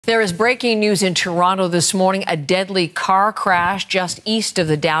There is breaking news in Toronto this morning. A deadly car crash just east of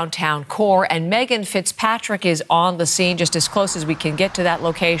the downtown core. And Megan Fitzpatrick is on the scene just as close as we can get to that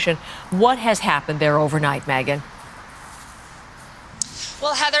location. What has happened there overnight, Megan?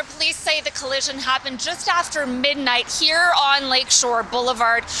 Well, Heather, police say the collision happened just after midnight here on Lakeshore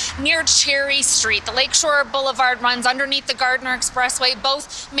Boulevard near Cherry Street. The Lakeshore Boulevard runs underneath the Gardiner Expressway,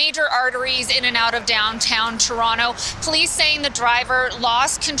 both major arteries in and out of downtown Toronto. Police saying the driver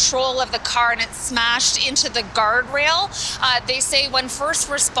lost control of the car and it smashed into the guardrail. They say when first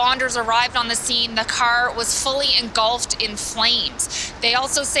responders arrived on the scene, the car was fully engulfed in flames. They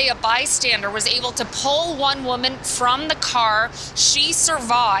also say a bystander was able to pull one woman from the car. She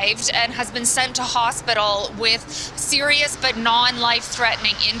survived and has been sent to hospital with serious but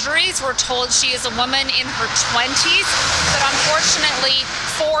non-life-threatening injuries. We're told she is a woman in her 20s, but unfortunately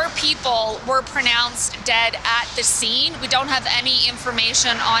 4 people were pronounced dead at the scene. We don't have any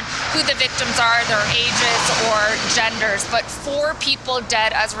information on who the victims are, their ages or genders, but 4 people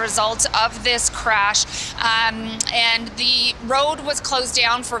dead as a result of this crash. And the road was closed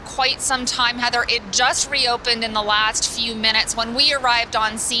down for quite some time, Heather. It just reopened in the last few minutes. When we arrived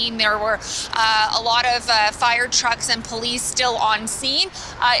on scene, there were a lot of fire trucks and police still on scene.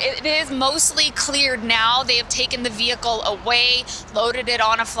 It is mostly cleared now. They have taken the vehicle away, loaded it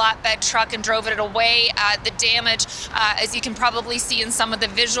on a flatbed truck and drove it away. The damage, as you can probably see in some of the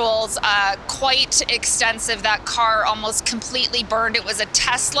visuals, quite extensive. That car almost completely burned. It was a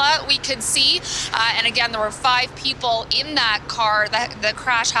Tesla, we could see. And again, there were 5 people in that car. The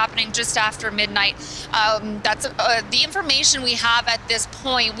crash happening just after midnight. That's the information we have at this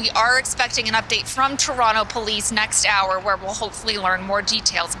point. We are expecting an update from Toronto Police next hour, where we'll hopefully learn more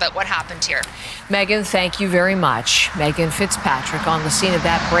details about what happened here. Megan, thank you very much. Megan Fitzpatrick on the scene of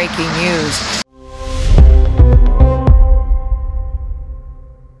that breaking news.